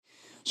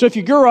So if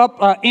you grew up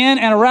in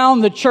and around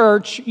the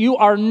church, you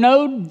are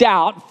no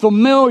doubt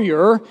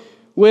familiar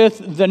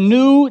with the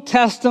New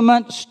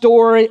Testament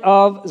story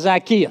of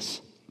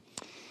Zacchaeus.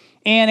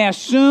 And as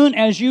soon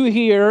as you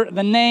hear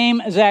the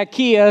name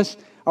Zacchaeus,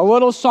 a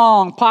little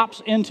song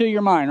pops into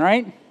your mind,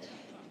 right?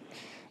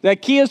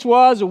 Zacchaeus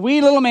was a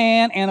wee little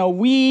man, and a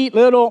wee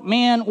little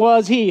man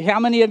was he. How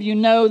many of you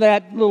know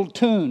that little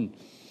tune?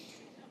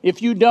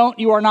 If you don't,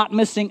 you are not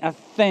missing a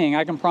thing.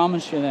 I can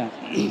promise you that.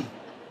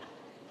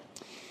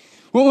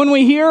 Well, when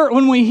we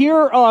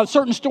hear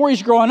certain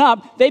stories growing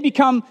up, they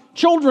become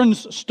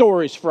children's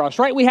stories for us,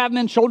 right? We have them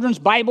in children's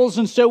Bibles,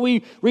 and so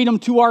we read them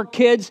to our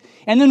kids.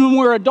 And then when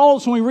we're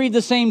adults, when we read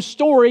the same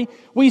story,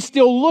 we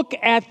still look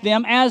at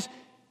them as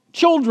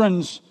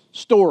children's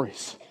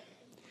stories.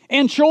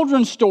 And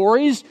children's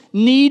stories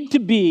need to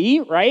be,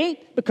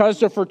 right?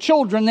 Because they're for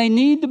children, they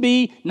need to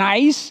be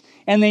nice,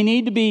 and they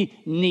need to be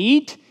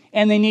neat,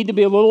 and they need to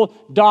be a little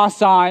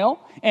docile,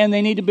 and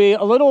they need to be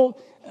a little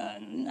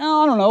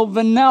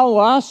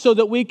vanilla, so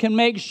that we can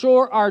make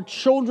sure our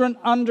children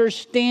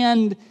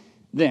understand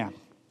them.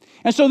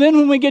 And so then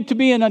when we get to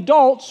being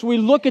adults, we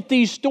look at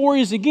these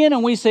stories again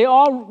and we say, oh,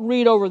 I'll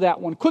read over that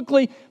one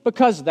quickly,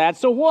 because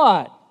that's a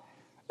what?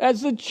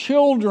 That's a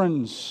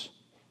children's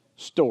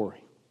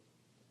story.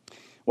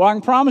 Well, I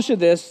can promise you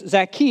this,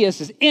 Zacchaeus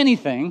is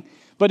anything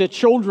but a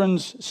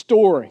children's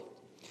story.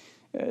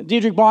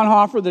 Dietrich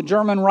Bonhoeffer, the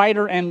German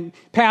writer and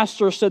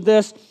pastor, said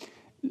this: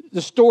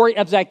 the story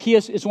of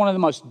Zacchaeus is one of the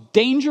most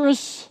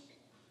dangerous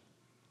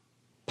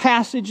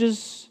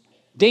passages,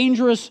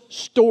 dangerous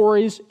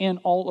stories in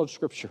all of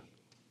Scripture.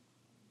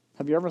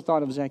 Have you ever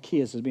thought of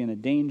Zacchaeus as being a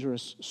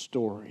dangerous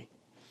story?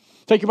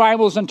 Take your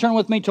Bibles and turn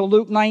with me to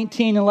Luke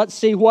 19, and let's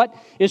see what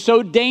is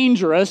so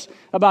dangerous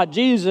about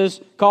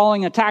Jesus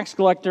calling a tax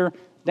collector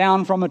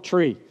down from a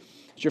tree.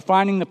 As you're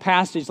finding the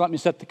passage, let me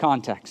set the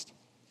context.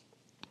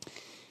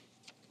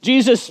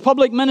 Jesus'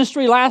 public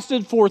ministry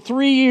lasted for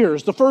 3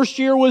 years. The first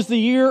year was the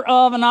year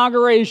of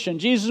inauguration.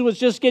 Jesus was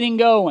just getting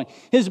going.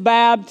 His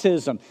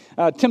baptism,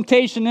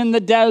 temptation in the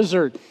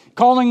desert,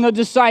 calling the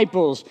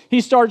disciples. He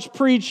starts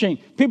preaching.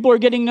 People are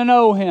getting to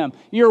know him.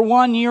 Year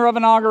 1, year of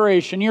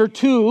inauguration. Year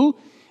 2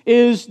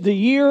 is the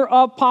year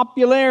of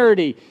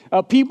popularity.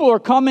 People are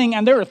coming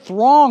and they're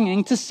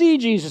thronging to see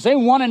Jesus. They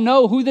want to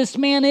know who this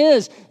man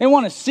is. They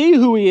want to see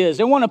who he is.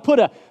 They want to put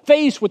a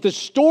face with the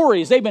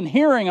stories they've been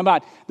hearing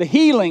about the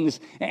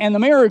healings and the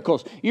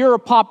miracles. Year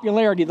of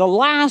popularity. The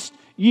last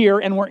year,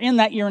 and we're in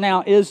that year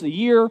now, is the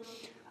year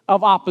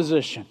of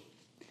opposition.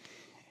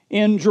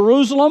 In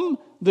Jerusalem,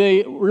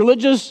 the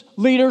religious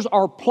leaders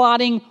are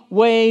plotting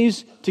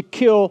ways to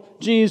kill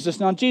Jesus.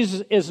 Now,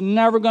 Jesus is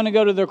never going to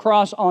go to the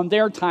cross on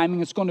their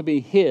timing. It's going to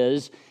be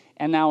his,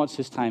 and now it's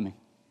his timing.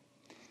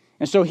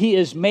 And so he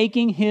is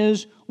making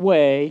his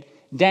way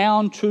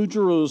down to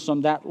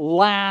Jerusalem, that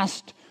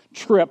last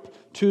trip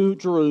to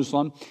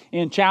Jerusalem.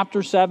 In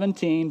chapter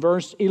 17,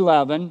 verse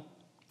 11,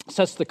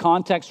 sets the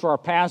context for our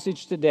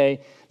passage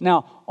today.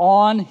 Now,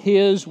 on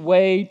his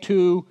way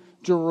to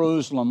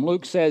Jerusalem,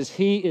 Luke says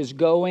he is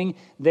going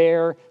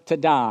there to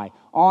die.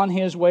 On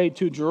his way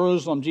to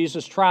Jerusalem,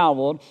 Jesus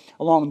traveled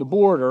along the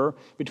border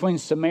between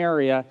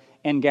Samaria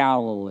and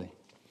Galilee.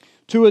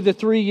 2 of the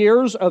 3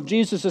 years of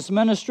Jesus'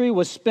 ministry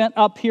was spent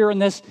up here in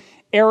this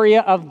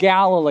area of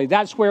Galilee.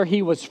 That's where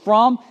he was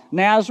from,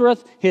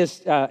 Nazareth.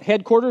 His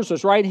headquarters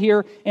was right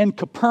here in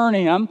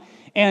Capernaum.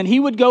 And he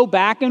would go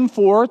back and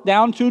forth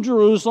down to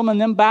Jerusalem and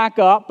then back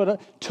up.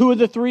 But 2 of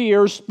the 3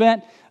 years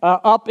spent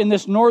up in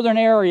this northern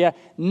area.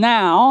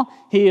 Now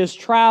he is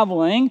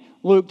traveling,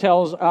 Luke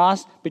tells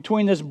us,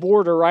 between this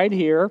border right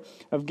here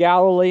of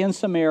Galilee and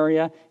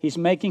Samaria. He's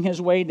making his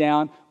way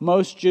down.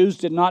 Most Jews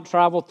did not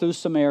travel through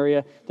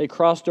Samaria. They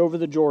crossed over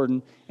the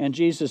Jordan, and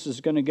Jesus is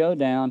going to go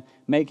down,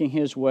 making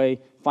his way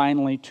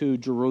finally to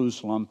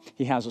Jerusalem.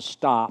 He has a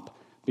stop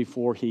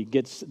before he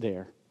gets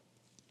there.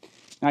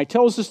 Now he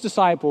tells his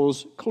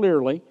disciples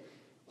clearly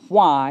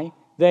why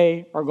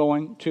they are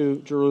going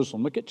to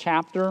Jerusalem. Look at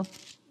chapter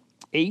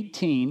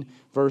 18,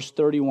 verse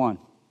 31.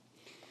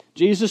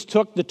 Jesus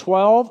took the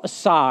 12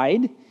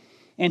 aside,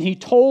 and he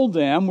told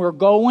them, we're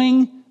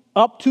going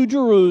up to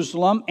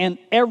Jerusalem, and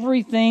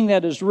everything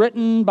that is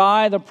written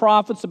by the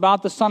prophets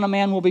about the Son of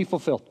Man will be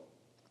fulfilled.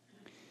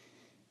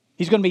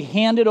 He's going to be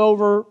handed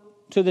over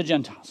to the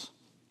Gentiles.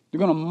 They're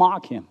going to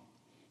mock him.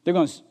 They're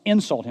going to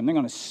insult him. They're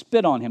going to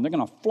spit on him. They're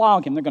going to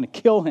flog him. They're going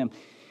to kill him.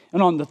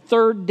 And on the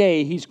third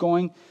day, he's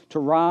going to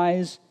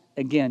rise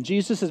again.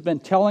 Jesus has been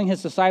telling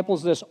his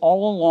disciples this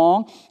all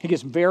along. He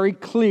gets very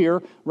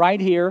clear right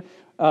here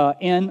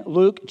in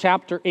Luke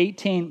chapter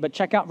 18. But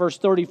check out verse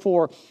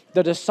 34.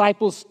 The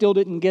disciples still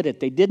didn't get it.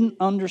 They didn't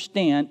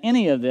understand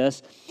any of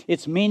this.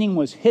 Its meaning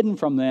was hidden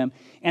from them,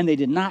 and they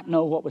did not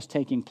know what was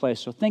taking place.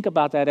 So think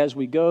about that as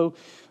we go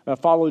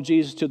follow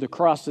Jesus to the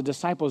cross. The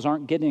disciples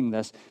aren't getting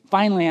this.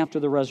 Finally, after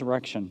the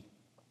resurrection,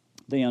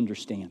 they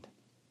understand.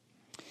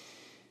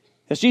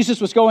 As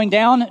Jesus was going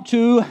down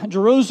to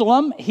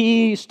Jerusalem,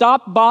 he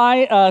stopped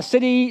by a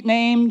city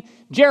named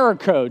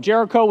Jericho.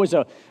 Jericho was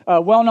a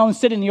well-known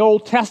city in the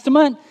Old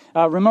Testament.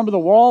 Remember, the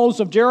walls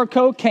of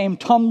Jericho came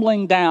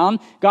tumbling down.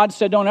 God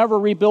said, don't ever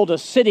rebuild a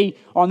city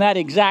on that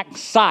exact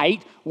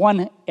site.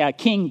 One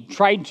king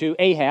tried to,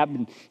 Ahab,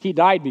 and he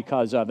died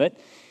because of it.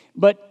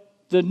 But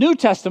the New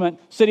Testament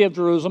city of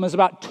Jerusalem is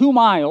about 2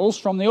 miles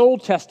from the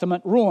Old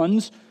Testament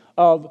ruins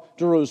of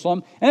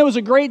Jerusalem. And it was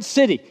a great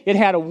city. It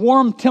had a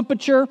warm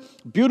temperature,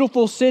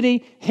 beautiful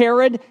city.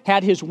 Herod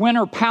had his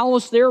winter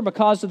palace there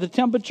because of the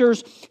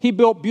temperatures. He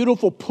built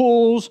beautiful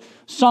pools,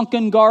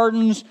 sunken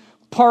gardens,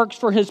 parks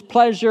for his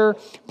pleasure,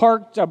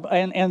 parks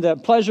and the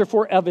pleasure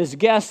of his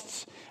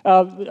guests.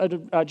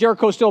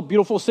 Jericho is still a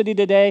beautiful city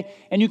today,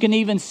 and you can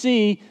even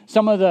see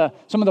some of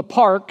the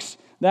parks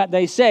that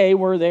they say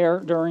were there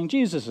during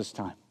Jesus'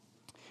 time.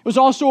 It was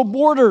also a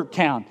border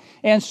town,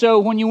 and so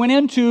when you went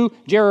into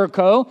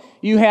Jericho,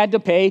 you had to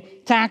pay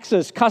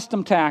taxes,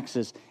 custom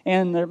taxes,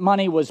 and the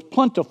money was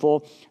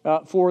plentiful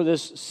for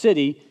this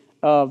city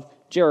of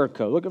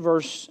Jericho. Look at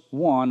verse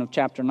 1 of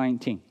chapter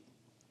 19.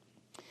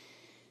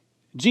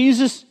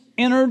 Jesus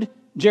entered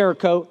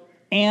Jericho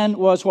and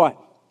was what?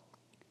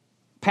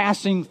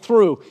 Passing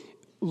through.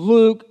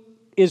 Luke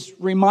is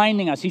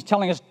reminding us, he's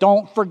telling us,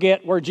 don't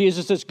forget where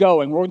Jesus is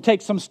going. We're going to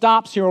take some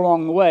stops here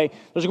along the way.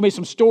 There's going to be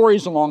some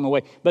stories along the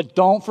way. But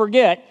don't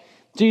forget,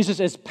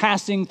 Jesus is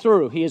passing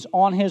through. He is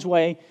on his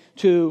way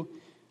to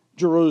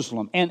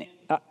Jerusalem. And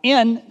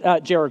in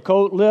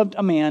Jericho lived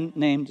a man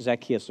named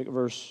Zacchaeus. Look at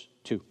verse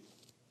 2.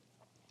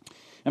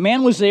 A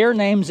man was there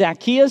named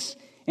Zacchaeus,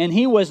 and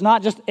he was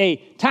not just a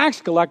tax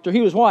collector.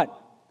 He was what?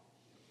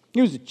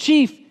 He was the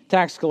chief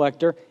tax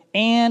collector,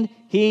 and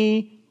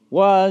he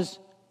was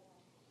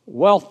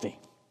wealthy.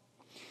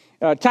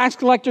 Tax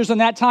collectors in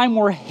that time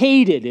were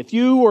hated. If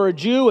you were a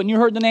Jew and you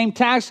heard the name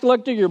tax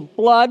collector, your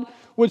blood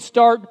would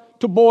start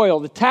to boil.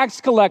 The tax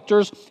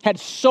collectors had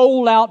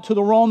sold out to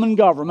the Roman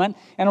government,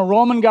 and the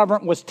Roman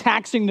government was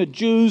taxing the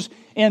Jews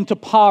into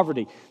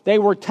poverty. They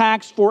were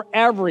taxed for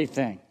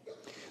everything.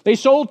 They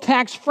sold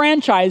tax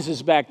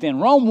franchises back then.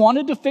 Rome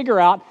wanted to figure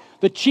out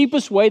the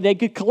cheapest way they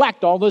could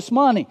collect all this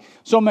money.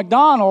 So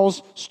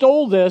McDonald's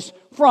stole this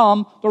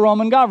from the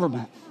Roman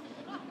government.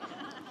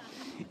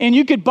 And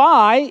you could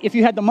buy, if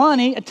you had the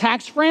money, a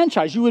tax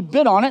franchise. You would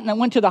bid on it, and it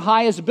went to the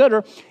highest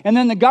bidder. And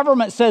then the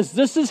government says,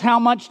 this is how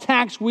much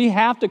tax we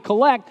have to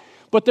collect.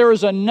 But there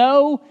is a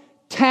no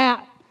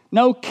cap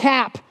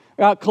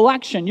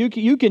collection.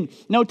 You can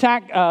no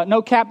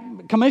cap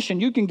commission.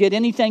 You can get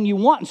anything you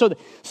want. And so the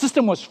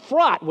system was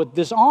fraught with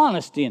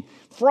dishonesty and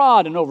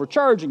fraud and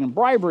overcharging and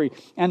bribery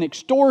and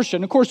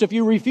extortion. Of course, if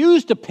you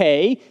refused to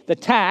pay the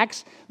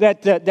tax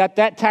that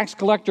tax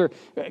collector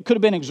could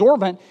have been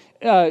exorbitant,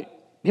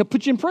 he'll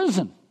put you in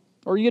prison,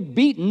 or you get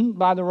beaten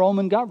by the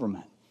Roman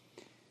government.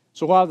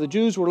 So while the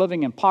Jews were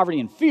living in poverty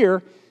and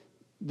fear,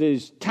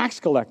 these tax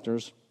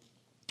collectors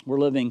were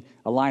living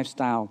a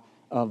lifestyle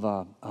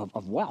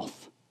of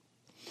wealth.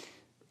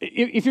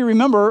 If you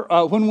remember,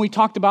 when we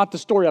talked about the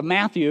story of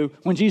Matthew,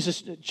 when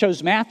Jesus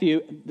chose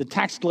Matthew, the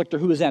tax collector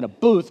who was at a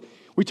booth,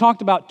 we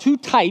talked about 2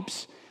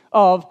 types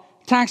of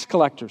tax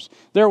collectors.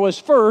 There was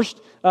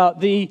first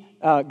the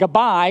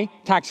Gabbai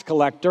tax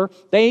collector.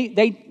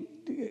 They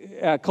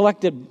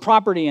collected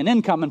property and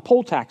income and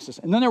poll taxes.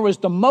 And then there was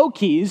the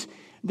Mokies.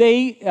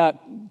 They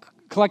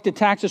collected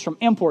taxes from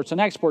imports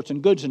and exports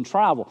and goods and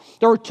travel.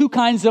 There were 2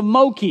 kinds of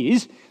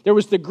Mokies. There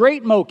was the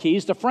great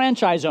Mokies, the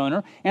franchise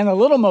owner, and the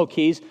little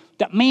Mokies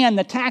that manned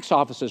the tax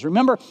offices.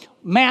 Remember,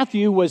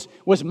 Matthew was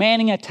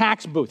manning a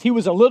tax booth. He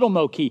was a little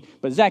Moki,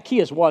 but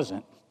Zacchaeus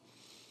wasn't.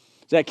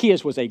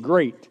 Zacchaeus was a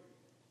great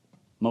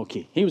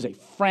Moki. He was a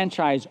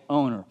franchise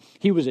owner.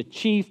 He was a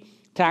chief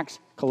tax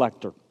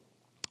collector.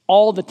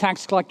 All the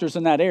tax collectors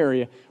in that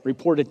area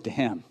reported to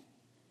him.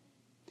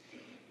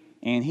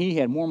 And he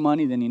had more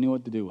money than he knew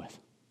what to do with.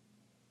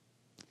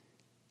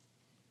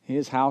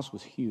 His house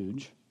was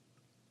huge.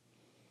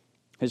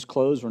 His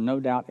clothes were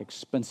no doubt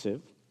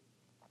expensive.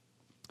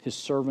 His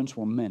servants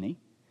were many.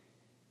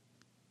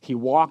 He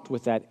walked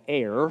with that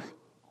air.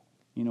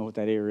 You know what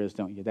that air is,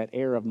 don't you? That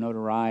air of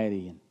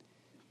notoriety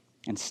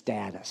and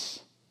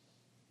status.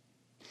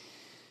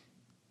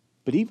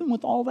 But even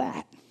with all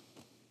that,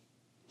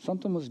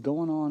 something was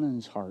going on in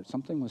his heart.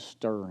 Something was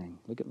stirring.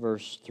 Look at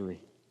verse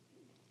 3.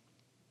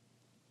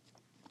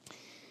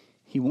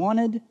 He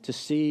wanted to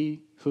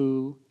see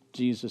who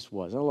Jesus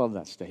was. I love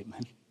that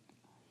statement.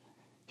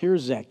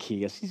 Here's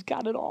Zacchaeus. He's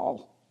got it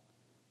all,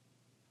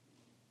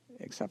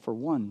 except for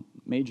one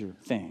major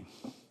thing.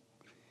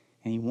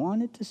 And he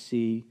wanted to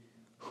see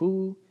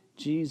who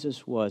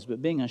Jesus was.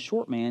 But being a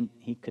short man,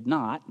 he could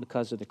not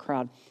because of the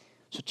crowd.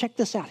 So check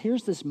this out.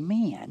 Here's this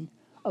man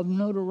of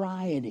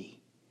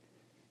notoriety.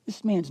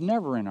 This man's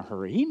never in a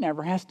hurry. He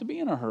never has to be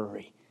in a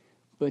hurry.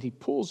 But he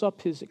pulls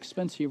up his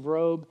expensive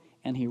robe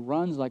and he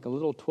runs like a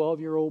little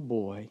 12-year-old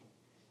boy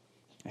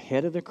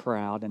ahead of the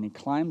crowd, and he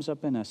climbs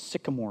up in a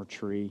sycamore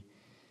tree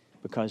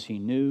because he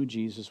knew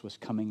Jesus was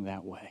coming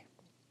that way.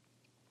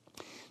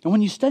 Now,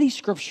 when you study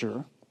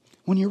Scripture,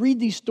 when you read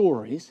these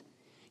stories,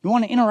 you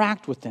want to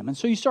interact with them. And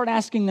so you start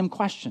asking them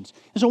questions.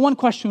 And so one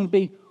question would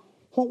be,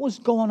 what was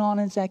going on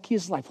in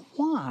Zacchaeus' life?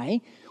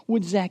 Why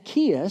would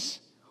Zacchaeus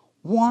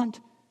want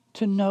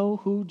to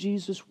know who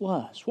Jesus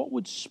was? What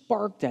would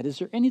spark that? Is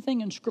there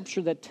anything in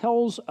Scripture that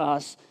tells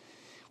us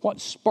what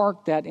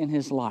sparked that in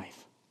his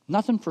life?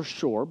 Nothing for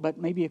sure, but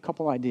maybe a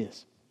couple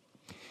ideas.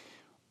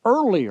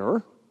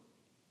 Earlier,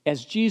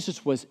 as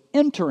Jesus was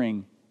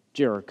entering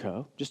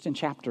Jericho, just in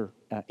chapter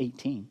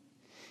 18,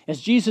 as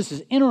Jesus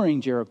is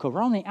entering Jericho,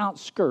 right on the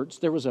outskirts,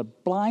 there was a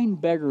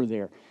blind beggar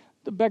there.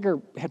 The beggar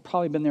had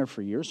probably been there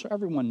for years, so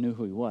everyone knew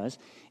who he was.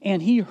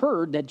 And he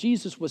heard that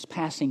Jesus was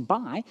passing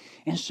by,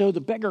 and so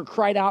the beggar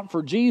cried out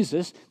for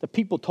Jesus. The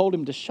people told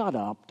him to shut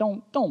up.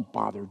 Don't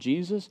bother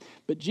Jesus.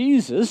 But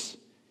Jesus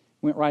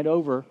went right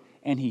over,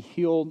 and he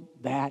healed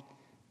that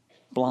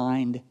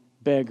blind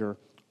beggar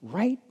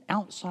right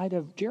outside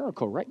of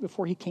Jericho, right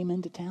before he came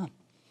into town.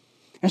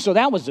 And so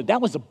that was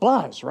a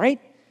buzz,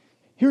 right?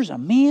 Here's a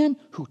man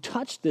who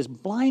touched this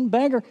blind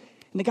beggar,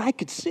 and the guy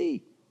could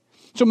see.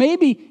 So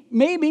maybe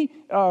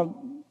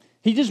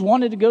he just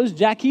wanted to go,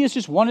 Zacchaeus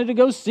just wanted to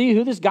go see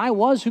who this guy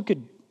was who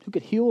could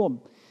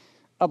heal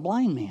a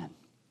blind man.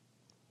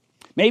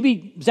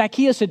 Maybe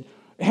Zacchaeus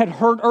had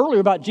heard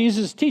earlier about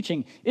Jesus'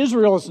 teaching.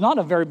 Israel is not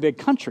a very big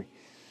country.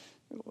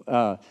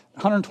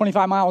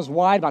 125 miles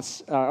wide,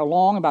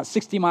 long, about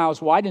 60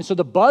 miles wide. And so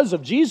the buzz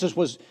of Jesus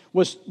was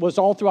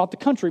all throughout the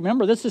country.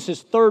 Remember, this is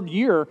his third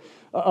year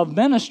of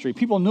ministry.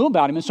 People knew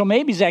about him. And so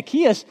maybe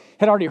Zacchaeus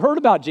had already heard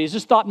about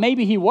Jesus, thought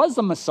maybe he was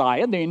the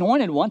Messiah, the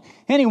anointed one,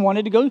 and he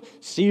wanted to go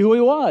see who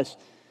he was.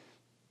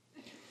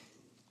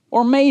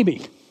 Or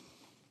maybe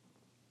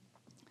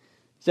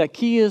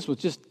Zacchaeus was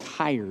just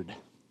tired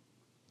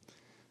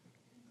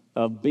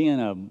of being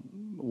a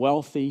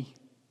wealthy,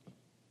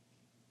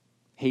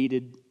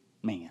 hated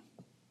man.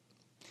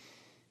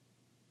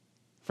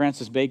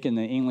 Francis Bacon,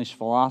 the English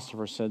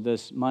philosopher, said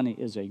this: money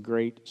is a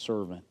great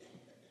servant,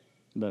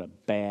 but a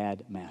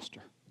bad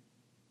master.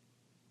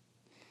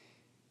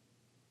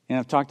 And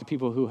I've talked to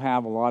people who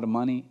have a lot of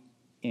money,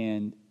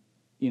 and,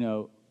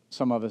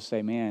 some of us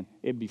say, man,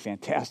 it'd be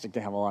fantastic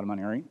to have a lot of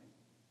money, right?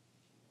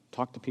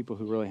 Talk to people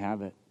who really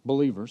have it,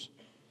 believers,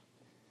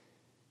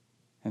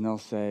 and they'll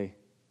say,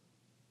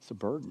 it's a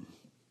burden.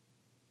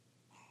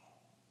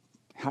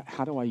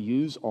 How do I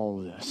use all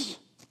of this?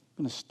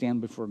 I'm going to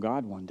stand before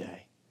God one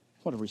day.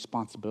 What a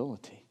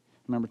responsibility.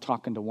 I remember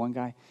talking to one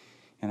guy,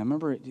 and I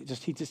remember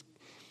he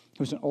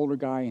was an older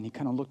guy, and he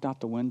kind of looked out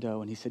the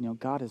window, and he said,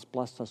 God has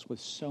blessed us with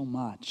so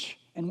much,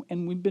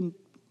 and we've been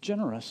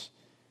generous,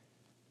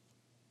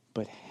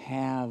 but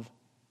have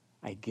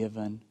I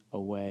given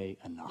away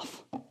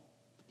enough?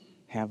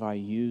 Have I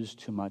used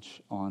too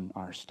much on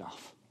our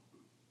stuff?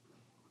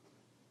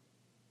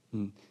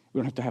 We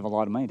don't have to have a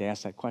lot of money to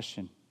ask that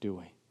question, do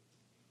we?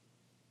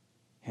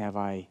 Have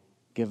I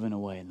given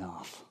away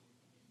enough?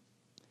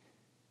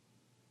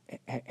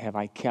 Have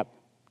I kept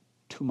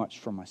too much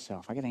for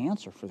myself? I got an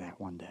answer for that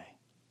one day.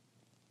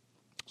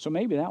 So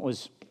maybe that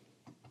was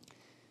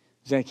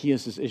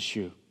Zacchaeus'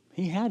 issue.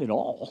 He had it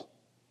all.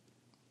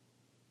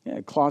 He had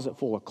a closet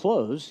full of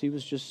clothes. He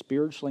was just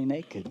spiritually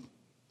naked.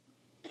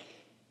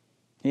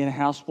 He had a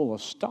house full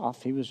of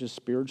stuff. He was just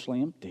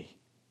spiritually empty.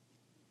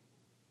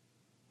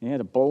 He had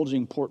a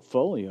bulging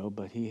portfolio,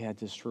 but he had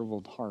this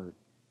shriveled heart.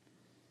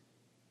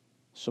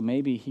 So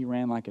maybe he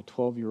ran like a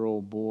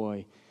 12-year-old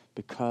boy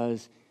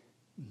because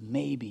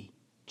maybe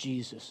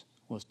Jesus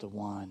was the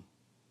one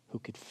who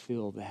could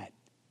fill that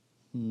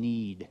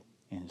need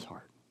in his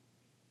heart.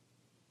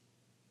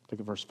 Look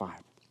at verse 5.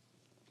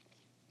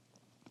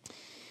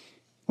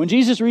 When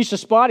Jesus reached the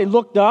spot, he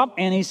looked up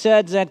and he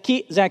said,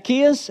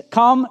 Zacchaeus,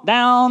 come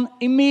down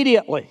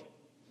immediately.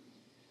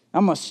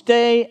 I'm going to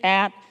stay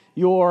at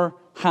your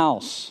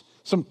house.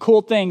 Some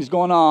cool things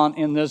going on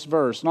in this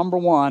verse. Number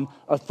one,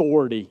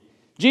 authority.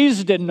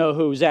 Jesus didn't know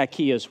who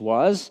Zacchaeus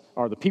was,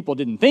 or the people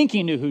didn't think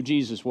he knew who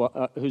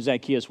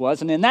Zacchaeus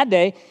was. And in that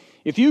day,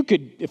 if you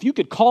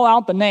could call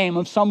out the name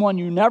of someone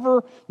you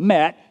never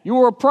met, you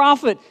were a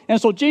prophet.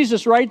 And so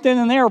Jesus right then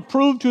and there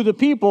proved to the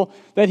people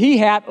that he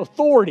had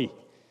authority.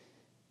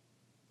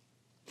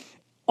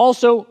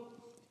 Also,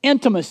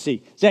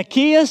 intimacy.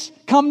 Zacchaeus,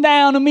 come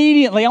down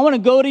immediately. I want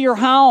to go to your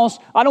house.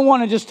 I don't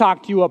want to just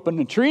talk to you up in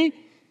the tree.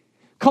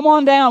 Come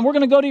on down. We're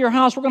going to go to your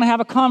house. We're going to have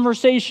a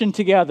conversation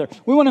together.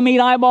 We want to meet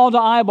eyeball to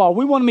eyeball.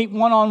 We want to meet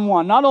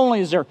one-on-one. Not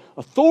only is there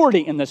authority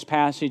in this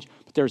passage,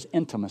 but there's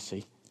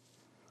intimacy.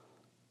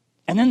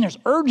 And then there's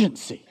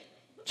urgency.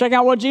 Check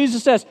out what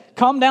Jesus says.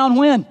 Come down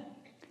when?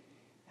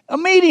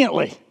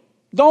 Immediately.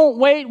 Don't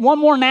wait one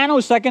more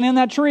nanosecond in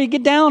that tree.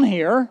 Get down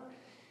here,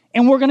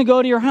 and we're going to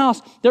go to your house.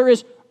 There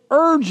is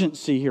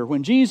urgency here.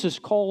 When Jesus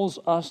calls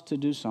us to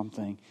do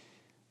something,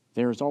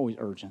 there is always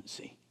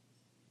urgency.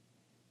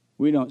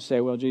 We don't say,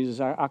 well, Jesus,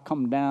 I'll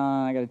come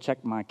down. I got to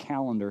check my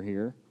calendar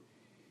here,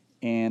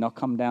 and I'll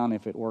come down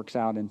if it works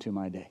out into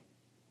my day.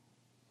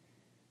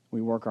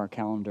 We work our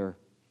calendar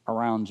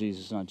around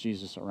Jesus, not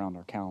Jesus around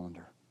our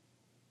calendar.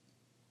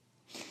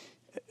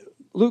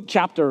 Luke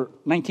chapter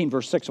 19,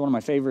 verse 6, one of my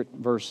favorite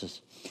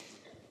verses.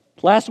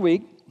 Last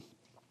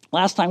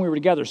time we were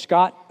together,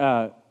 Scott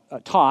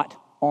taught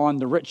on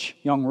the rich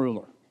young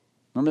ruler.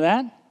 Remember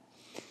that?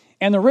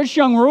 And the rich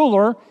young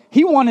ruler,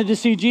 he wanted to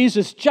see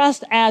Jesus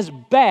just as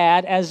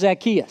bad as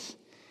Zacchaeus.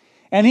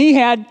 And he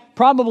had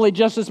probably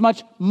just as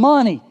much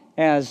money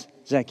as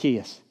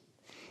Zacchaeus.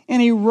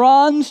 And he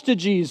runs to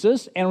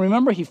Jesus, and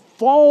remember, he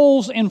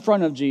falls in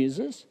front of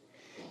Jesus,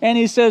 and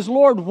he says,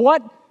 Lord,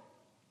 what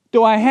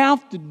do I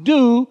have to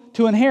do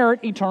to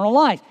inherit eternal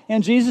life?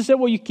 And Jesus said,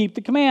 well, you keep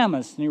the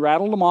commandments. And he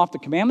rattled them off, the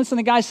commandments, and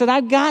the guy said,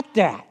 I've got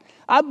that.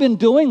 I've been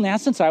doing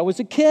that since I was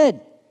a kid.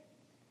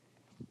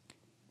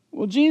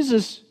 Well,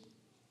 Jesus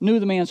knew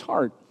the man's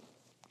heart,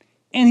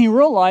 and he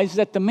realized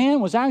that the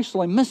man was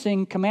actually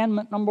missing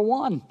commandment number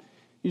 1.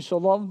 You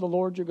shall love the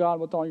Lord your God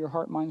with all your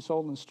heart, mind,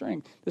 soul, and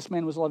strength. This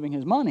man was loving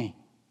his money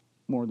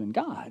more than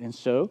God. And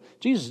so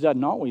Jesus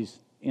doesn't always,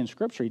 in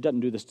Scripture, he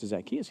doesn't do this to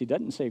Zacchaeus. He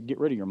doesn't say, get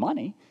rid of your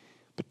money.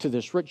 But to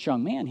this rich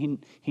young man,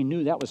 he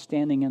knew that was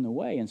standing in the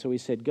way. And so he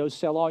said, go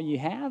sell all you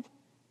have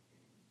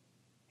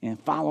and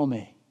follow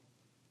me.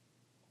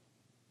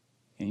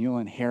 And you'll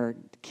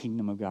inherit the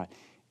kingdom of God.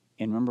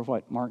 And remember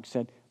what Mark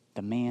said?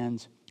 The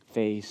man's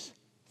face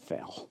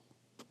fell.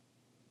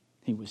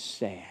 He was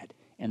sad.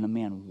 And the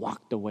man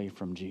walked away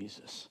from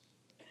Jesus.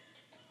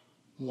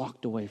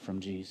 Walked away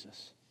from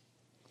Jesus.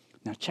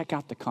 Now check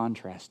out the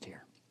contrast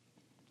here.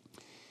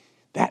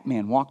 That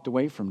man walked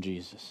away from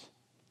Jesus.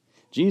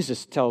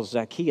 Jesus tells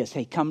Zacchaeus,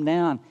 hey, come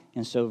down.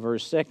 And so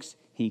verse 6,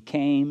 he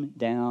came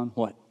down,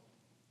 what?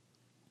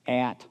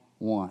 At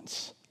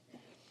once.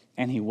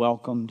 And he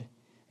welcomed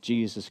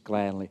Jesus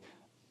gladly.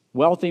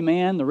 Wealthy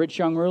man, the rich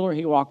young ruler,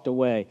 he walked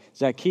away.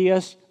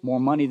 Zacchaeus, more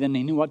money than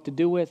he knew what to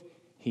do with,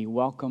 he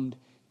welcomed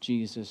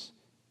Jesus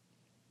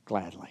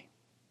gladly.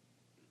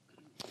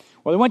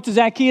 Well, they went to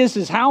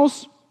Zacchaeus'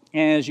 house,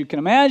 and as you can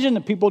imagine,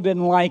 the people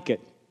didn't like it.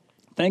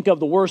 Think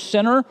of the worst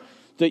sinner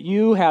that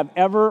you have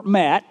ever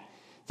met.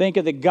 Think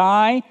of the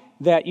guy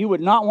that you would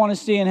not want to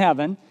see in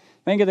heaven.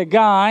 Think of the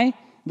guy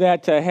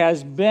that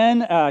has been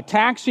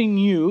taxing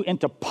you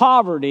into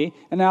poverty,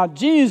 and now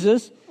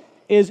Jesus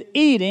is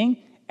eating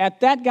at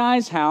that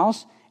guy's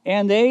house,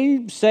 and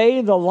they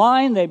say the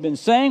line they've been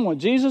saying with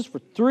Jesus for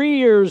 3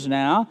 years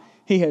now.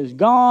 He has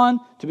gone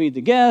to be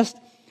the guest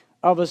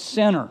of a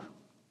sinner.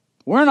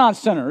 We're not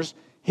sinners.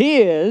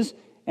 He is,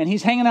 and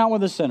he's hanging out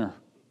with a sinner.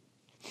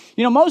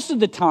 You know, most of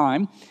the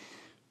time,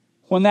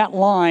 when that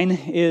line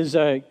is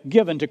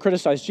given to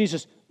criticize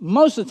Jesus,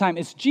 most of the time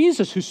it's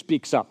Jesus who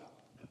speaks up.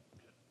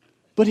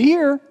 But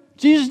here,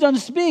 Jesus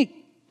doesn't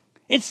speak.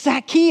 It's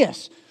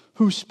Zacchaeus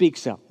who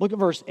speaks up. Look at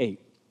verse 8.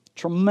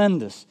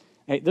 Tremendous.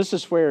 Hey, this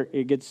is where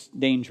it gets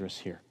dangerous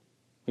here.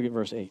 Look at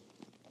verse 8.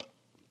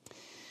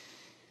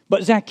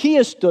 But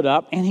Zacchaeus stood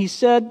up and he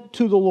said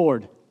to the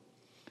Lord,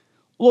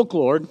 look,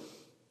 Lord,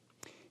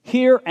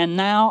 here and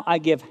now I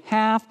give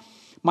half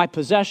my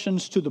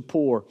possessions to the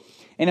poor.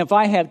 And if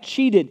I have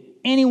cheated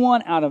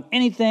anyone out of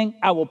anything,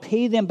 I will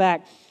pay them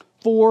back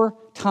 4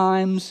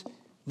 times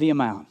the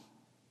amount.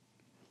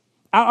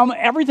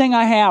 Everything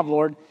I have,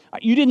 Lord,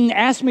 you didn't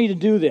ask me to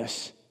do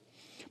this,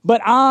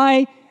 but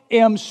I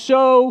am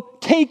so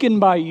taken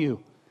by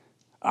you.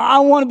 I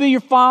want to be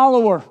your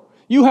follower.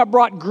 You have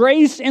brought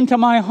grace into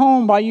my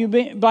home by you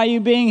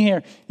being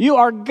here. You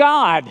are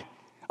God.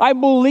 I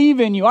believe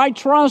in you. I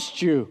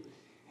trust you.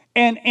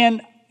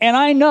 And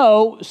I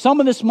know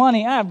some of this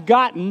money I've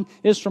gotten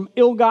is from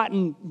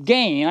ill-gotten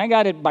gain. I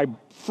got it by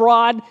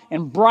fraud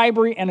and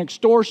bribery and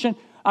extortion.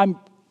 I'm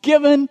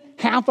giving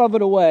half of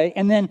it away.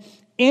 And then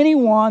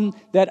anyone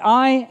that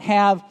I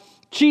have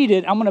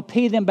cheated, I'm going to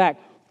pay them back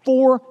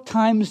 4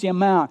 times the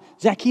amount.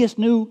 Zacchaeus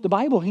knew the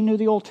Bible. He knew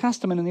the Old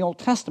Testament. In the Old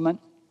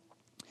Testament,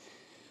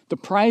 the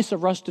price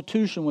of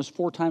restitution was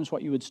 4 times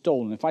what you had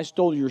stolen. If I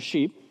stole your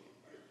sheep,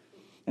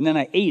 and then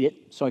I ate it,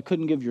 so I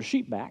couldn't give your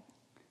sheep back,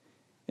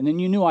 and then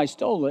you knew I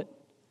stole it,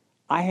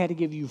 I had to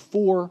give you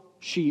 4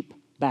 sheep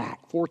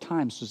back, 4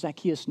 times. So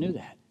Zacchaeus knew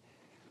that.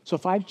 So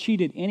if I've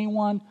cheated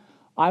anyone,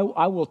 I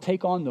will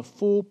take on the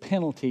full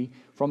penalty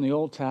from the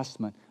Old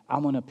Testament.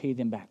 I'm going to pay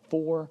them back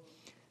 4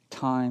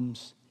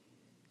 times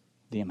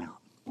the amount.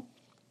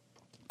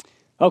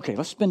 Okay,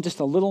 let's spend just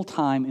a little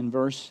time in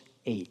verse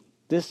 8.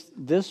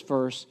 This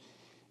verse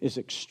is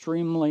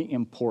extremely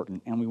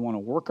important, and we want to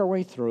work our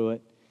way through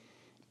it.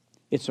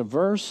 It's a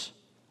verse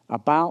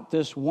about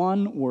this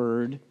one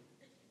word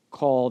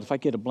called, if I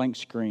get a blank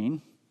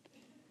screen,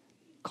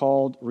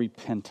 called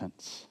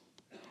repentance.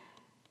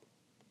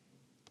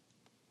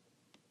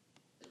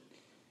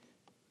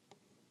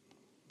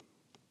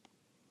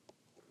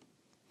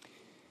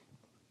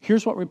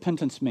 Here's what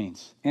repentance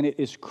means, and it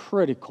is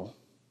critical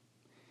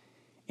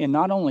in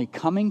not only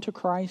coming to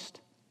Christ,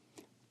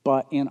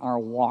 but in our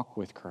walk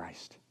with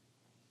Christ.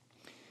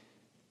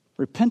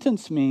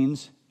 Repentance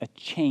means a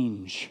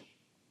change.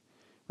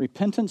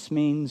 Repentance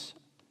means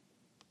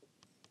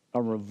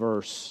a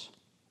reverse.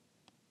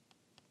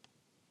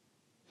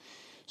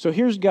 So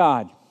here's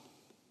God,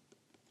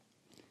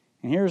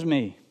 and here's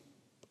me.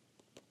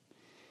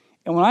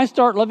 And when I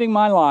start living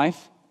my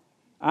life,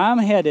 I'm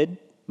headed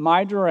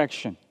my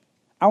direction.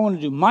 I want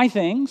to do my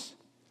things.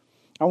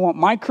 I want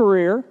my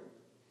career.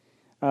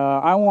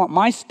 I want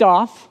my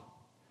stuff.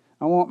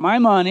 I want my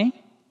money.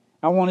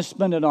 I want to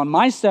spend it on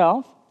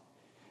myself.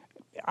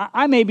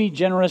 I may be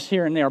generous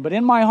here and there, but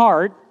in my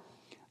heart,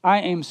 I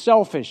am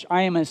selfish.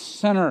 I am a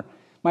sinner.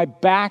 My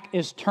back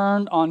is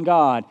turned on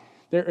God.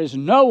 There is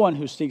no one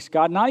who seeks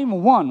God, not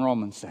even one,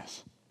 Romans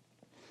says.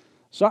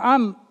 So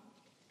I'm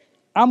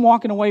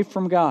walking away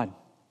from God.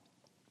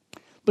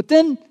 But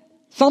then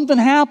something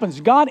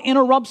happens. God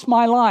interrupts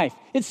my life.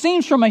 It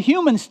seems from a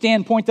human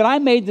standpoint that I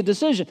made the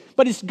decision,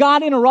 but it's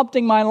God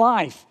interrupting my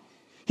life.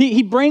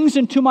 He brings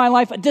into my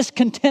life a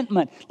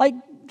discontentment. Like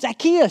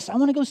Zacchaeus, I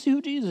want to go see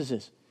who Jesus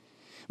is.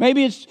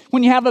 Maybe it's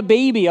when you have a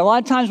baby. A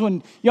lot of times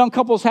when young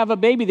couples have a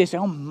baby, they say,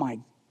 oh my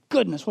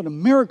goodness, what a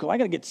miracle. I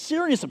got to get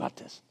serious about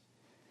this.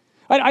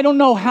 I don't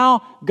know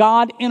how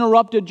God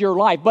interrupted your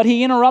life, but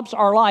He interrupts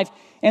our life.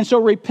 And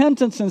so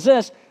repentance is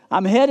this: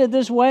 I'm headed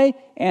this way,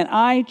 and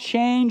I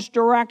change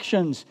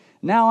directions.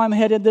 Now I'm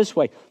headed this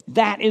way.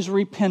 That is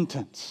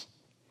repentance.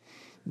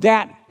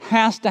 That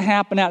has to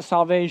happen at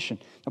salvation.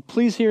 Now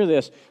please hear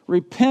this.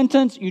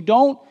 Repentance, you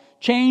don't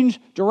change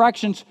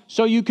directions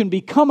so you can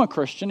become a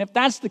Christian. If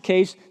that's the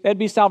case, that'd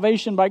be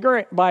salvation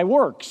by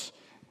works.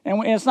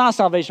 And it's not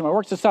salvation by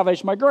works, it's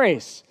salvation by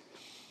grace.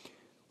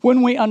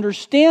 When we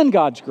understand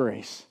God's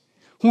grace,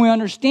 when we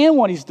understand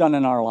what He's done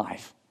in our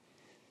life,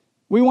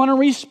 we want to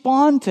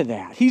respond to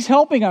that. He's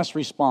helping us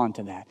respond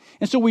to that.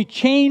 And so we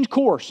change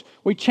course.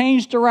 We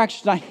change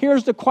direction. Now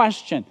here's the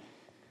question.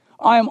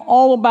 I am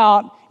all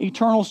about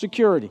eternal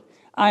security.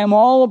 I am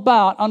all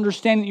about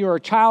understanding that you're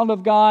a child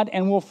of God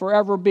and will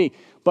forever be.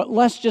 But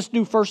let's just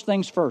do first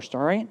things first,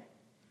 all right?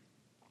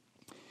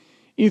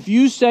 If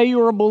you say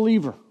you're a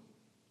believer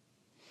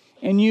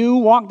and you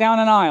walk down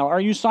an aisle,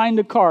 or you signed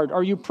a card,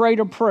 or you prayed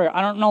a prayer,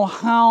 I don't know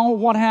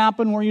what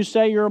happened where you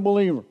say you're a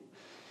believer,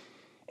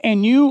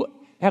 and you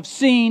have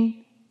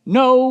seen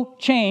no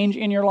change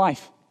in your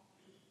life.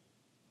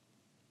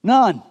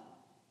 None.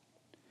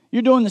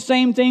 You're doing the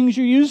same things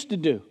you used to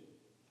do.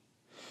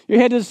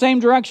 You're headed the same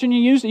direction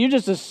you used to. You're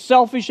just as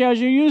selfish as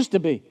you used to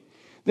be.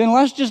 Then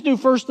let's just do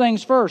first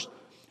things first.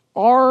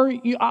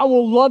 I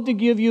will love to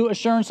give you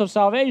assurance of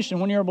salvation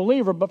when you're a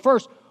believer, but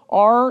first,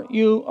 are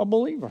you a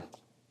believer?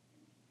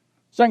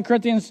 2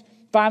 Corinthians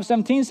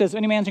 5:17 says, if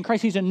any man's in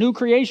Christ, he's a new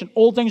creation.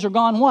 Old things are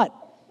gone, what?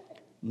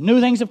 New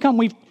things have come.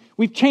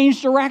 We've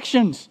changed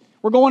directions.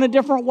 We're going a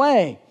different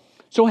way.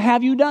 So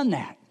have you done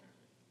that?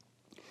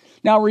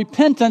 Now,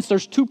 repentance,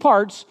 there's two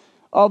parts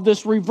of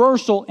this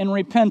reversal in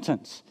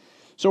repentance.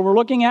 So we're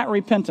looking at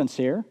repentance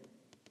here.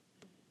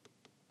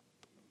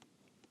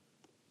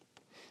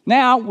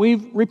 Now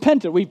we've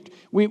repented.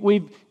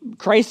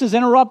 Christ has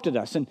interrupted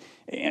us in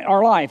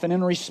our life, and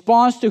in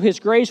response to His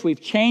grace,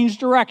 we've changed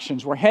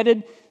directions. We're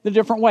headed the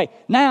different way.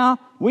 Now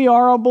we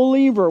are a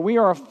believer. We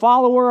are a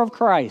follower of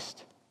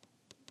Christ.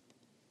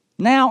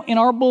 Now, in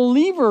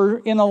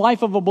the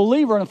life of a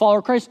believer and a follower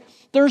of Christ,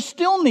 there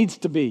still needs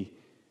to be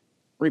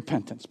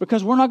repentance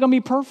because we're not going to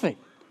be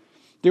perfect.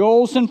 The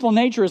old sinful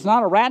nature is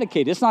not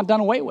eradicated. It's not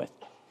done away with.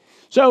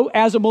 So,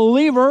 as a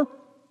believer,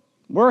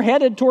 we're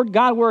headed toward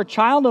God. We're a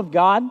child of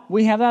God.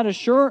 We have that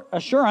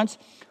assurance.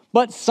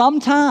 But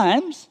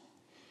sometimes,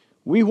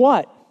 we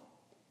what?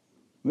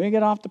 We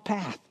get off the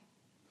path.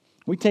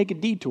 We take a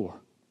detour.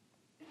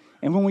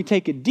 And when we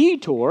take a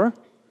detour,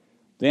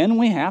 then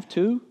we have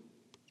to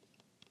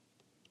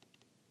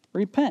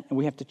repent. And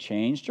we have to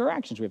change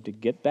directions. We have to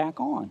get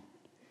back on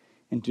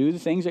and do the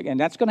things. And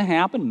that's going to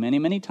happen many,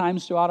 many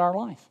times throughout our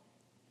life.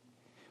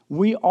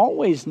 We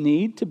always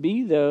need to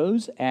be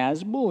those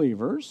as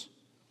believers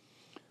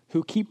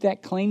who keep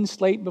that clean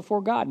slate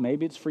before God.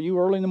 Maybe it's for you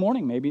early in the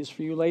morning. Maybe it's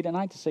for you late at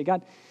night to say,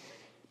 God,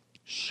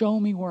 show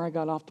me where I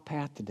got off the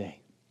path today.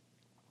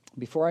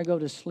 Before I go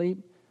to sleep,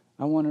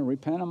 I want to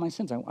repent of my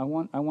sins. I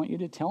want you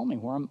to tell me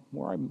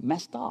where I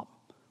messed up.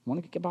 I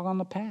want to get back on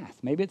the path.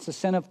 Maybe it's a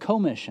sin of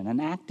commission, an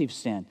active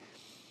sin.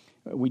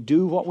 We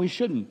do what we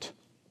shouldn't.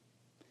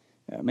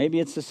 Maybe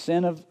it's a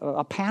sin of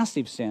a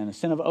passive sin, a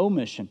sin of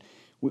omission.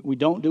 We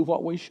don't do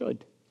what we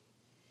should.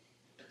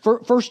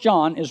 1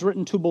 John is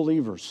written to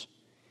believers.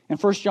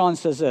 And 1 John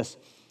says this,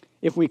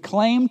 if we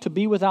claim to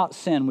be without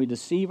sin, we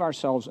deceive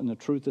ourselves and the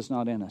truth is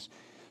not in us.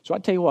 So I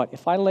tell you what,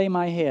 if I lay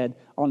my head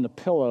on the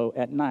pillow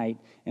at night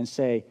and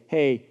say,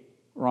 hey,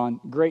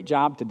 Ron, great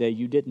job today,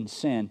 you didn't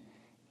sin,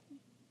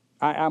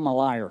 I'm a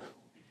liar.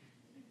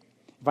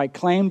 If I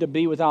claim to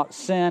be without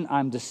sin,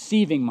 I'm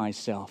deceiving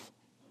myself.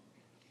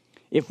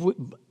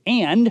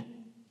 And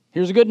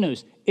here's the good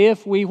news,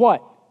 if we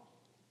what?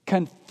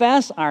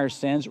 Confess our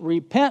sins,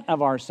 repent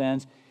of our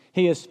sins,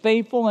 He is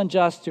faithful and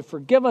just to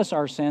forgive us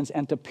our sins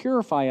and to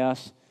purify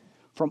us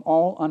from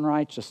all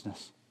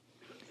unrighteousness.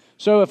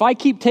 So if I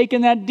keep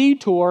taking that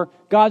detour,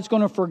 God's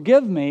going to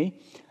forgive me.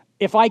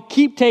 If I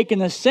keep taking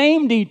the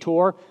same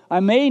detour, I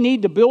may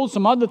need to build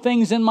some other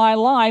things in my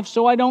life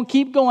so I don't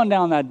keep going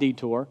down that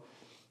detour.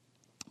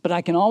 But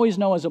I can always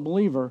know as a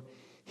believer,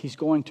 He's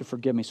going to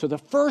forgive me. So the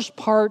first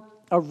part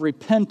of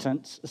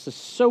repentance, this is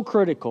so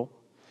critical.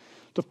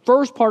 The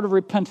first part of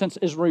repentance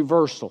is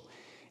reversal.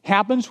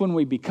 Happens when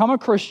we become a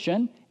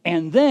Christian,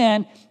 and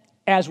then,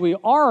 as we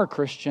are a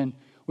Christian,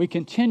 we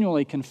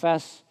continually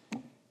confess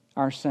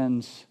our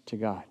sins to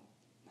God.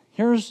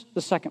 Here's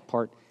the second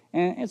part,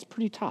 and it's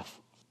pretty tough.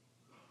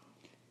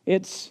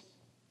 It's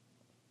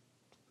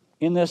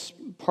in this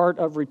part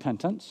of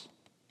repentance.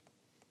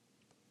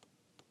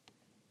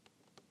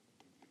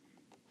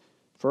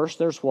 First,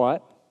 there's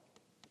what?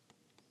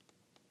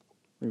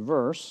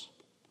 Reverse.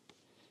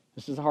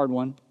 This is a hard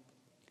one.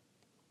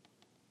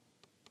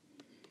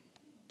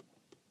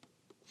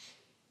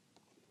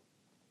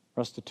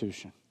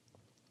 Restitution.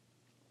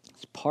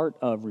 It's part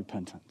of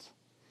repentance.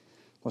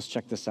 Let's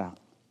check this out.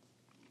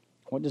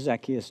 What does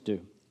Zacchaeus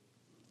do?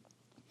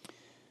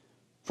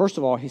 First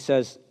of all, he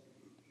says,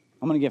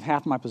 I'm going to give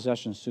half my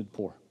possessions to the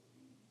poor.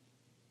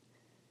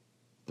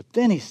 But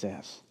then he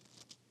says,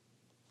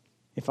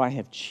 if I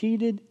have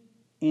cheated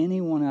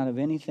anyone out of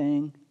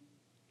anything,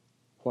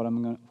 what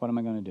am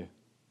I going to do?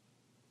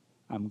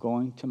 I'm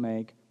going to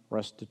make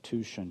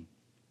restitution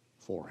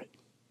for it.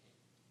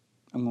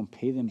 I'm going to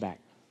pay them back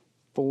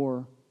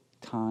 4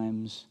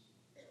 times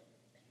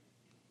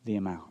the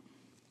amount.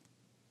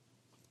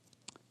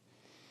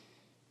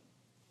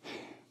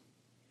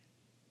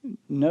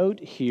 Note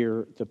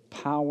here the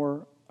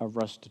power of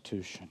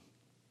restitution.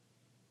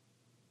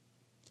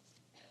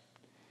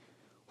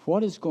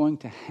 What is going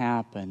to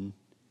happen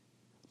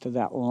to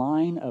that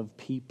line of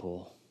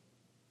people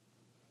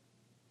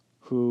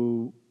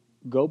who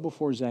go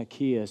before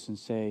Zacchaeus and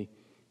say,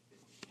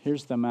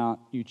 here's the amount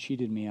you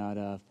cheated me out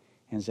of,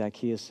 and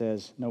Zacchaeus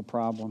says, no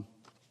problem,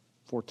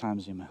 4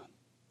 times the amount.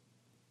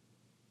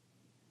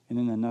 And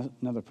then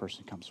another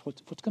person comes.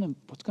 What's going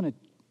to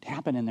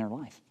happen in their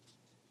life?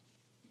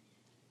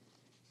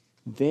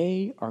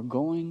 They are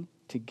going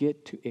to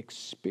get to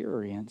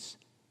experience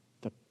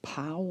the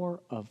power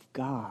of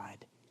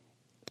God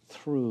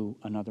through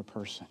another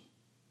person.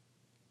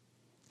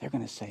 They're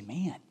going to say,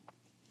 man,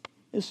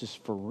 this is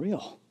for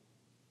real.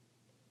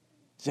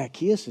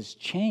 Zacchaeus has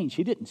changed.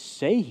 He didn't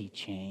say he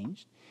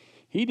changed.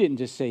 He didn't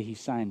just say he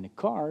signed the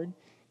card.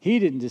 He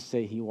didn't just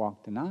say he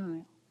walked an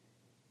aisle.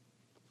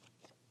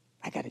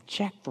 I got a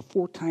check for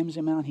 4 times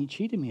the amount he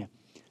cheated me of.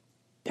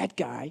 That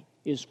guy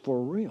is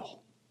for real.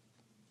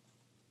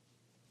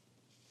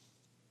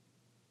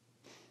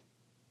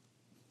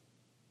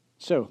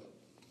 So,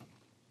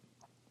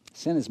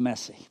 sin is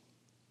messy.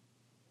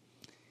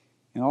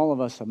 And all of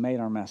us have made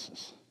our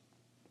messes.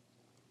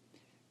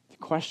 The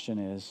question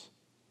is,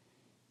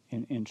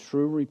 in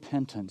true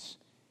repentance,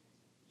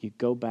 you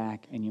go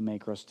back and you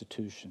make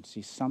restitution.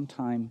 See,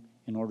 sometime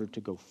in order to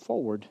go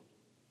forward,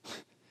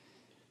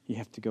 you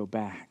have to go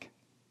back.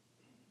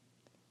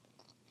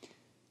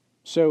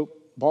 So,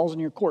 ball's in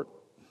your court.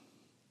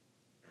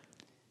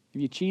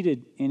 If you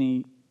cheated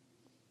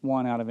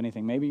anyone out of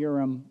anything, maybe you're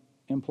an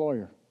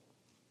employer.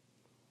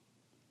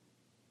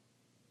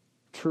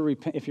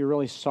 If you're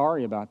really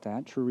sorry about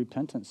that, true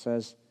repentance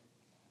says,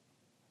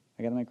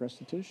 I got to make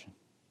restitution.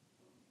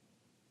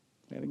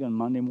 I got to go on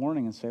Monday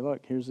morning and say,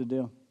 look, here's the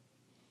deal.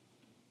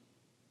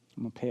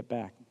 I'm going to pay it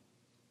back.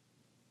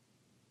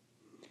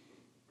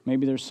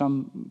 Maybe there's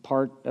some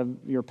part of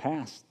your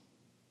past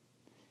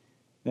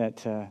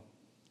that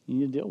you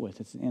need to deal with.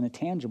 It's in a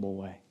tangible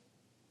way.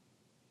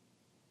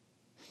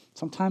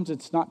 Sometimes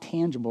it's not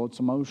tangible, it's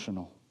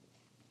emotional.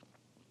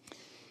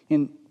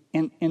 And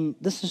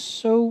this is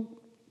so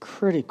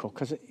critical,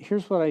 because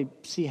here's what I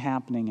see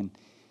happening,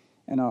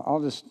 and I'll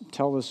just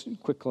tell this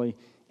quickly,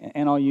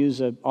 and I'll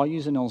use an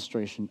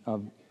illustration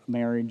of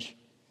marriage.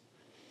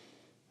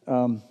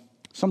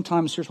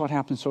 Sometimes here's what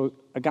happens. So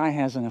a guy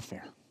has an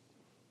affair,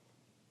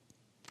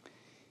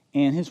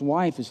 and his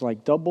wife is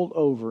like doubled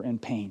over in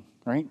pain,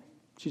 right?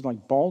 She's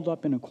like balled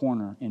up in a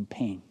corner in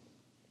pain.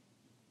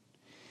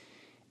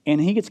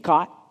 And he gets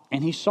caught,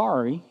 and he's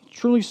sorry,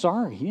 truly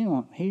sorry.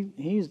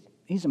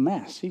 He's a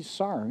mess. He's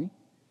sorry.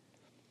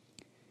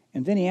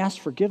 And then he asks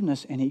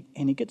forgiveness, and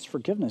he gets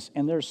forgiveness.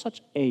 And there's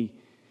such a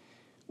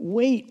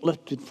weight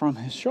lifted from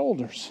his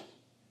shoulders.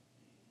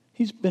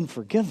 He's been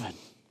forgiven.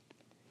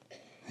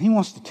 He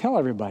wants to tell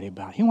everybody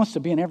about it. He wants to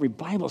be in every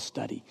Bible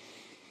study.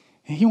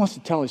 And he wants to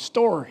tell his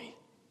story.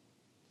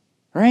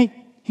 Right?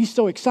 He's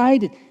so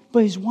excited.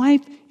 But his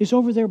wife is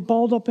over there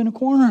balled up in a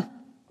corner.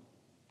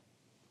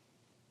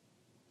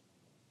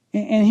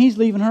 And he's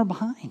leaving her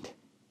behind.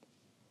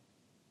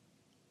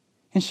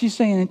 And she's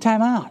saying, in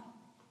time out.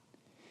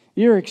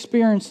 You're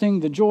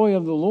experiencing the joy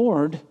of the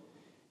Lord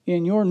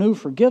in your new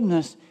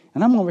forgiveness,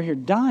 and I'm over here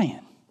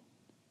dying.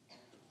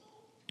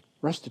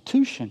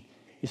 Restitution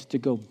is to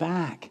go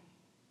back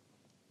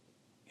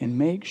and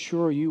make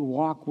sure you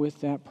walk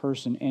with that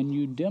person and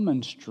you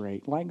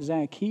demonstrate, like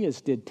Zacchaeus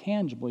did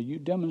tangibly, you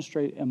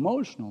demonstrate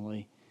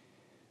emotionally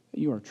that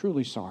you are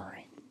truly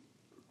sorry.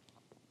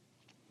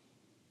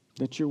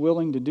 That you're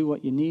willing to do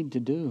what you need to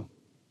do.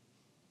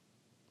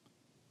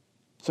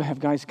 So I have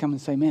guys come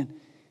and say, man,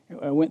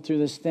 I went through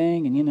this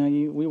thing,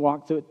 and we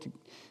walked through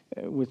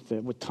it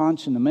with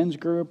Tunch in the men's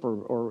group,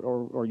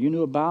 or you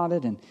knew about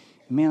it, and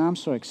man, I'm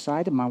so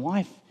excited. My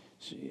wife,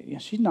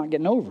 she's not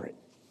getting over it.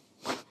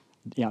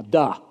 Yeah,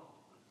 duh.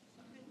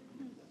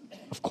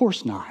 Of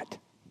course not.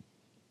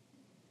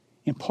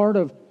 And part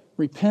of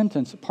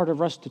repentance, part of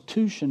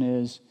restitution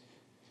is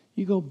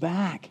You go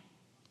back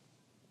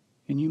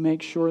and you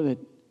make sure that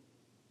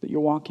you're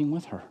walking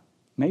with her.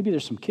 Maybe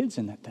there's some kids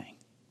in that thing.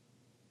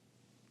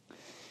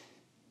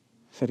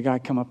 So a guy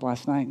come up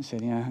last night and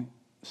said, yeah,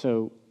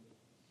 so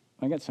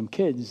I got some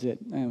kids that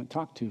I haven't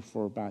talked to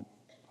for about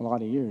a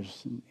lot of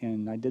years,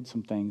 and I did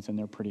some things, and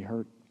they're pretty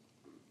hurt.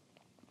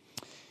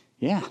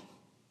 Yeah.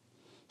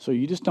 So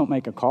you just don't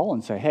make a call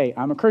and say, hey,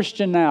 I'm a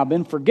Christian now, I've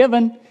been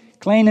forgiven,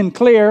 clean and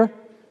clear.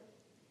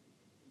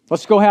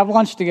 Let's go have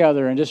lunch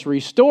together and just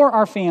restore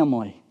our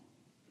family.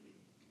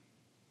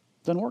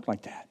 Doesn't work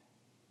like that.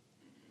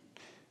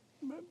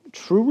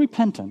 True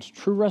repentance,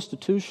 true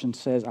restitution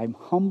says, I'm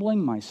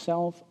humbling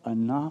myself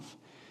enough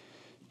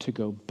to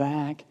go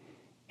back,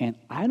 and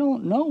I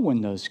don't know when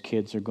those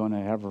kids are going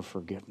to ever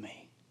forgive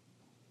me.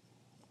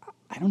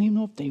 I don't even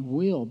know if they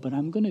will, but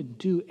I'm going to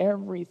do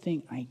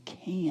everything I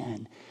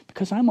can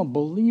because I'm a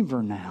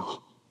believer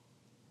now.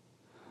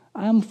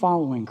 I'm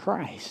following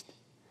Christ.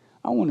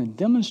 I want to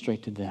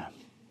demonstrate to them.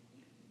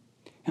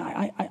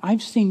 And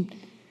I've seen,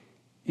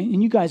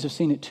 and you guys have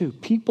seen it too,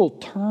 people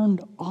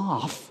turned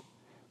off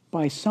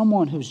by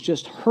someone who's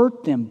just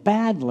hurt them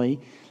badly.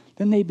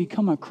 Then they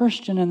become a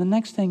Christian, and the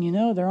next thing you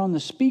know, they're on the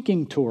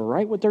speaking tour,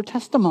 right, with their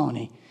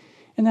testimony.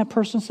 And that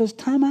person says,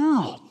 time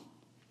out.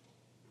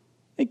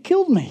 They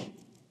killed me.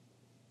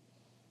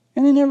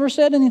 And they never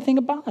said anything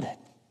about it.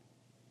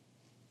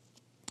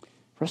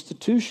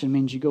 Restitution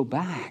means you go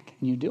back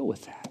and you deal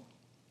with that.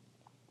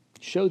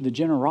 Show the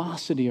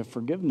generosity of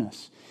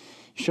forgiveness.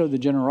 Show the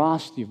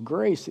generosity of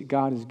grace that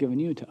God has given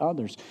you to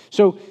others.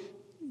 So,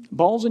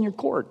 ball's in your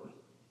court.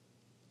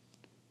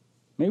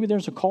 Maybe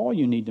there's a call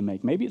you need to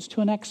make. Maybe it's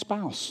to an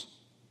ex-spouse.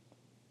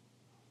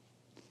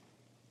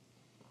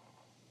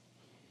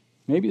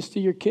 Maybe it's to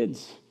your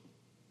kids.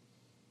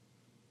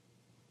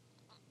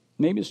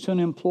 Maybe it's to an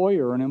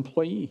employer or an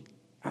employee.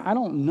 I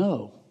don't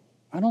know.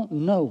 I don't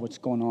know what's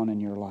going on in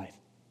your life.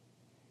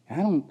 I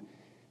don't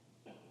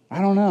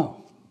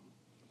know.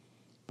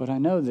 But I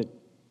know that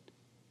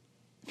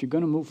if you're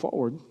going to move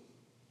forward,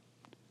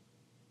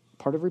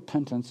 part of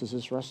repentance is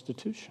this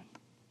restitution.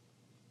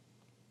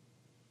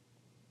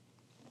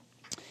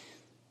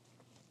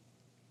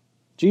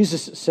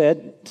 Jesus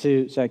said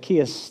to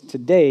Zacchaeus,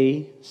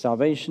 today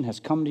salvation has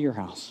come to your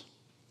house.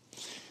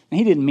 And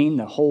he didn't mean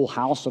the whole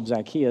house of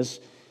Zacchaeus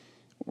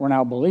were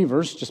now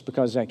believers just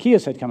because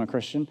Zacchaeus had become a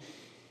Christian.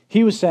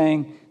 He was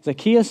saying,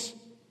 Zacchaeus,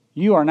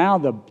 you are now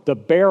the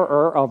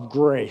bearer of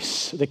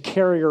grace, the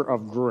carrier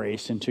of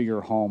grace into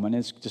your home, and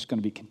it's just going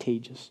to be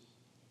contagious.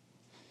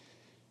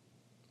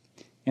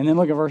 And then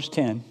look at verse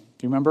 10. Do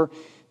you remember?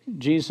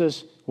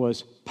 Jesus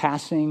was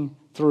passing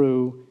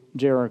through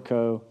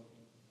Jericho.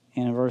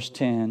 And in verse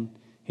 10,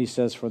 he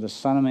says, for the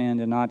Son of Man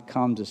did not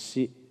come to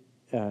see,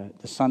 the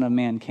Son of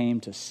Man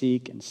came to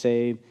seek and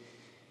save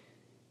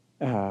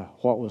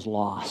what was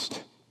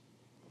lost.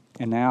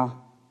 And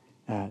now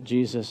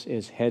Jesus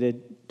is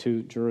headed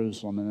to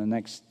Jerusalem. And the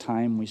next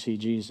time we see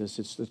Jesus,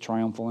 it's the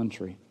triumphal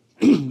entry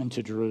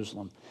into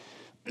Jerusalem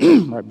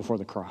right before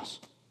the cross.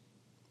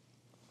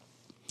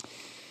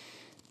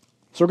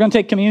 So we're going to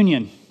take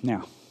communion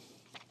now.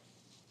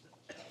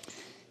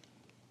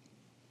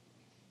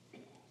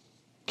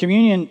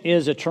 Communion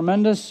is a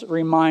tremendous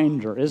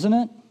reminder, isn't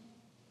it?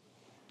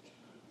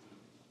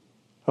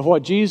 Of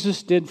what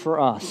Jesus did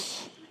for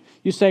us.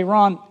 You say,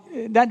 Ron,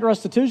 that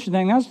restitution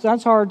thing,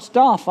 that's hard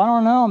stuff. I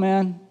don't know,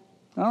 man.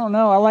 I don't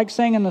know. I like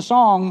singing the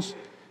songs.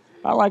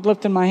 I like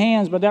lifting my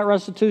hands, but that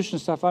restitution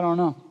stuff, I don't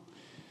know.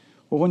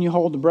 Well, when you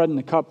hold the bread and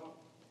the cup,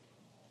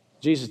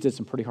 Jesus did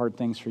some pretty hard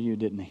things for you,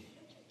 didn't he?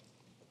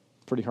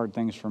 Pretty hard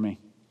things for me.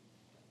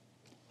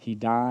 He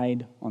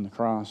died on the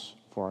cross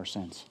for our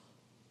sins.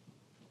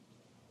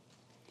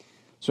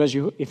 So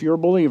if you're a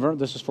believer,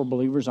 this is for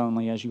believers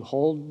only, as you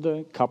hold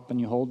the cup and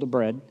you hold the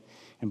bread,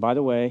 and by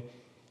the way,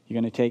 you're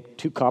going to take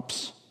 2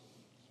 cups,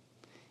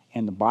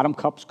 and the bottom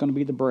cup's going to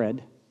be the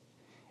bread,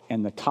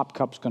 and the top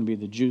cup's going to be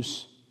the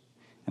juice.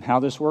 And how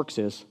this works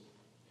is,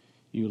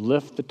 you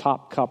lift the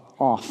top cup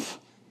off,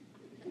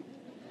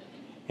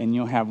 and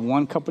you'll have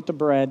 1 cup with the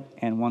bread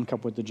and 1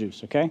 cup with the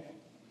juice, okay?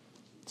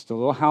 It's the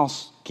little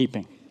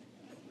housekeeping.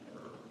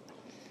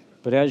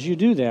 But as you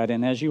do that,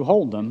 and as you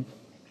hold them,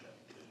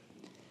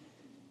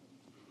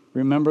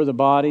 remember the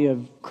body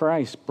of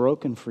Christ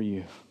broken for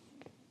you.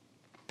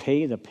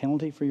 Pay the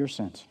penalty for your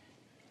sins.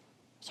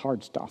 It's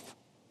hard stuff.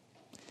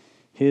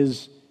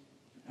 His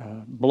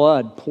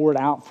blood poured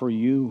out for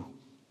you.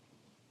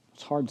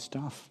 It's hard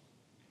stuff.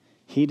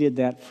 He did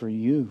that for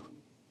you.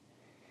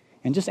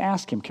 And just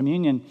ask him.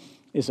 Communion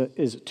is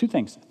 2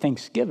 things,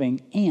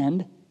 thanksgiving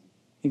and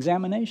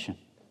examination.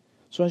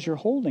 So as you're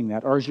holding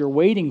that, or as you're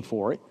waiting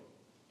for it,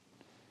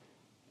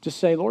 just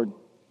say, Lord,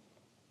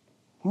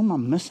 where am I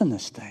missing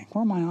this thing?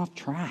 Where am I off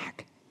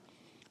track?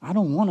 I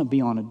don't want to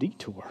be on a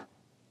detour.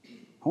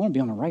 I want to be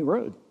on the right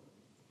road.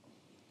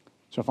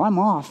 So if I'm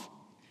off,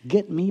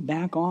 get me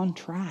back on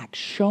track.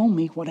 Show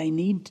me what I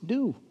need to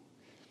do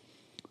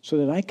so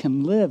that I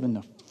can live in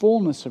the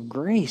fullness of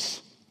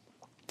grace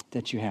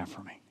that you have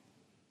for me.